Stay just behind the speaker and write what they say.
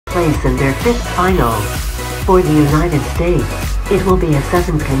place in their fifth final. For the United States, it will be a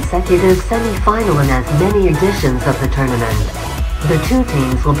seventh consecutive semi-final in as many editions of the tournament. The two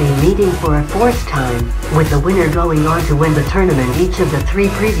teams will be meeting for a fourth time, with the winner going on to win the tournament each of the three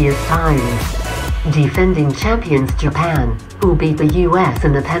previous times. Defending champions Japan, who beat the US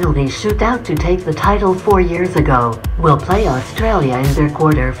in the penalty shootout to take the title 4 years ago, will play Australia in their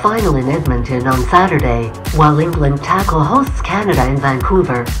quarter-final in Edmonton on Saturday, while England tackle hosts Canada in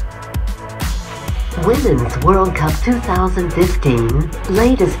Vancouver. Women's World Cup 2015,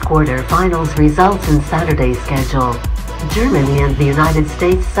 latest quarter-finals results and Saturday's schedule. Germany and the United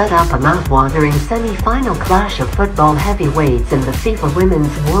States set up a mouth-watering semi-final clash of football heavyweights in the FIFA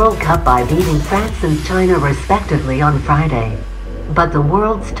Women's World Cup by beating France and China respectively on Friday. But the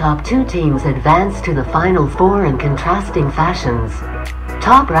world's top two teams advanced to the Final Four in contrasting fashions.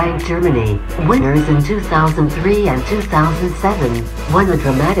 Top-ranked Germany, winners in 2003 and 2007, won a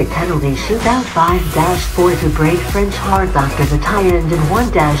dramatic penalty shootout 5-4 to break French hearts after the tie ended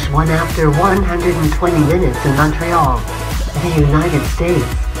 1-1 after 120 minutes in Montreal. The United States,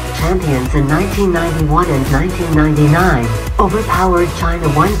 champions in 1991 and 1999, overpowered China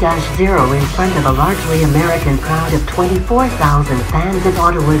 1-0 in front of a largely American crowd of 24,000 fans at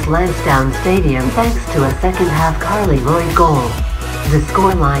Ottawa's Lansdowne Stadium thanks to a second-half Carly Lloyd goal. The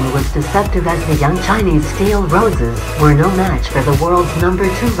scoreline was deceptive as the young Chinese Steel Roses were no match for the world's number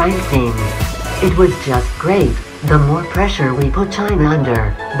 2 ranked team. It was just great. The more pressure we put China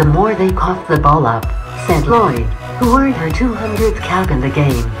under, the more they coughed the ball up, said Lloyd, who earned her 200th cap in the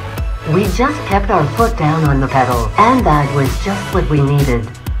game. We just kept our foot down on the pedal, and that was just what we needed.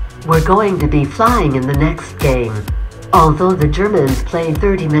 We're going to be flying in the next game. Although the Germans played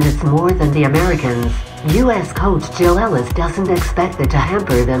 30 minutes more than the Americans, U.S. coach Jill Ellis doesn't expect it to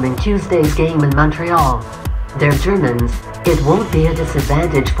hamper them in Tuesday's game in Montreal. They're Germans, it won't be a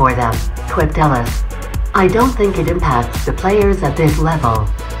disadvantage for them, quipped Ellis. I don't think it impacts the players at this level.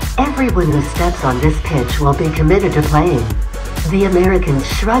 Everyone who steps on this pitch will be committed to playing. The Americans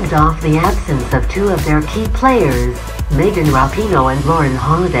shrugged off the absence of two of their key players, Megan Rapinoe and Lauren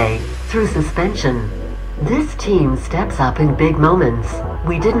Holiday, through suspension. This team steps up in big moments.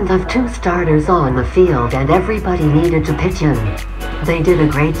 We didn't have two starters on the field and everybody needed to pitch in. They did a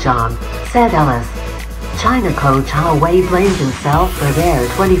great job, said Ellis. China coach Hao Wei blamed himself for their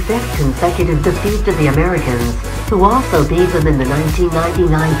 25th consecutive defeat to the Americans, who also beat them in the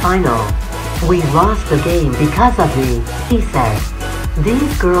 1999 final. We lost the game because of me, he said.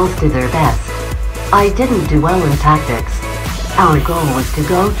 These girls did their best. I didn't do well in tactics. Our goal was to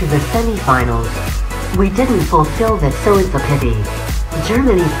go to the semi-finals. We didn't fulfill that, so it's a pity.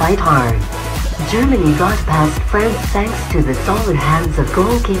 Germany fight hard. Germany got past France thanks to the solid hands of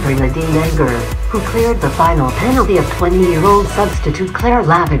goalkeeper Nadine Anger, who cleared the final penalty of 20-year-old substitute Claire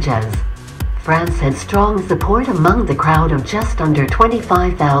Lavages. France had strong support among the crowd of just under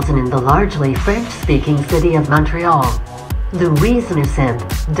 25,000 in the largely French-speaking city of Montreal. Louise Nussim,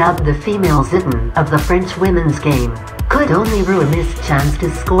 dubbed the female Zidane of the French women's game, could only rue a missed chance to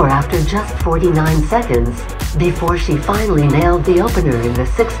score after just 49 seconds, before she finally nailed the opener in the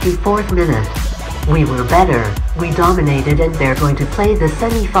 64th minute. We were better, we dominated, and they're going to play the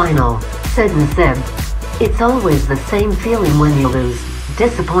semi-final, said Nussim. It's always the same feeling when you lose,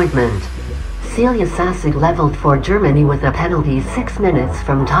 disappointment. Celia Sassig leveled for Germany with a penalty 6 minutes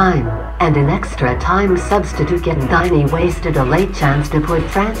from time, and an extra time substitute Gendini wasted a late chance to put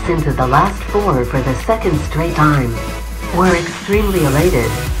France into the last four for the second straight time. We're extremely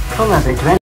elated, full of adrenaline.